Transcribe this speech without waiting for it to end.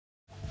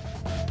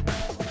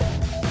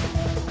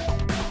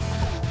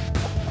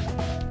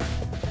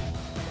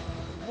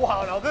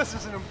Wow, now this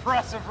is an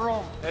impressive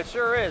room. It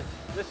sure is.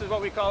 This is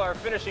what we call our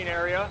finishing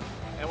area.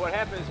 And what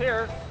happens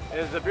here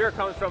is the beer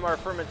comes from our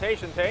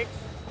fermentation tanks.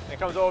 It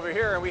comes over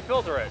here and we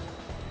filter it.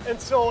 And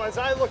so as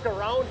I look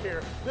around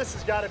here, this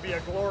has got to be a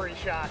glory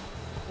shot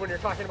when you're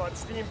talking about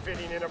steam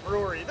fitting in a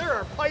brewery. There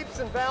are pipes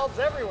and valves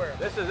everywhere.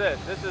 This is it.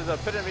 This is the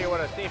epitome of what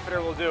a steam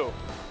fitter will do.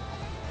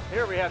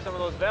 Here we have some of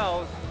those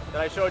valves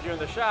that I showed you in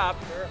the shop.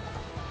 Sure.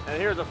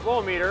 And here's a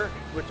flow meter,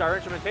 which our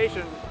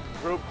instrumentation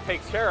group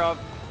takes care of.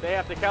 They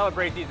have to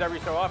calibrate these every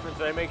so often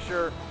so they make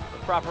sure the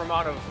proper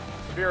amount of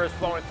beer is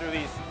flowing through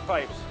these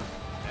pipes.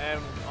 And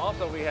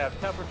also we have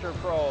temperature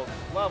probes,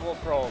 level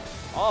probes,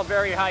 all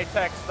very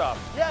high-tech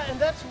stuff. Yeah,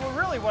 and that's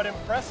really what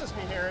impresses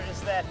me here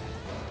is that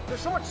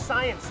there's so much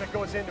science that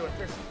goes into it.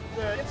 There's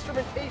the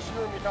instrumentation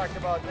room you talked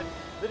about,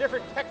 the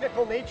different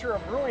technical nature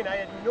of brewing. I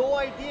had no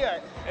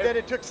idea that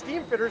it took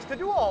steam fitters to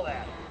do all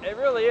that. It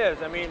really is.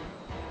 I mean,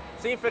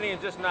 steam fitting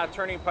is just not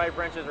turning pipe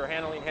wrenches or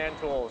handling hand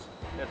tools.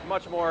 It's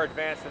much more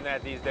advanced than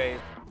that these days.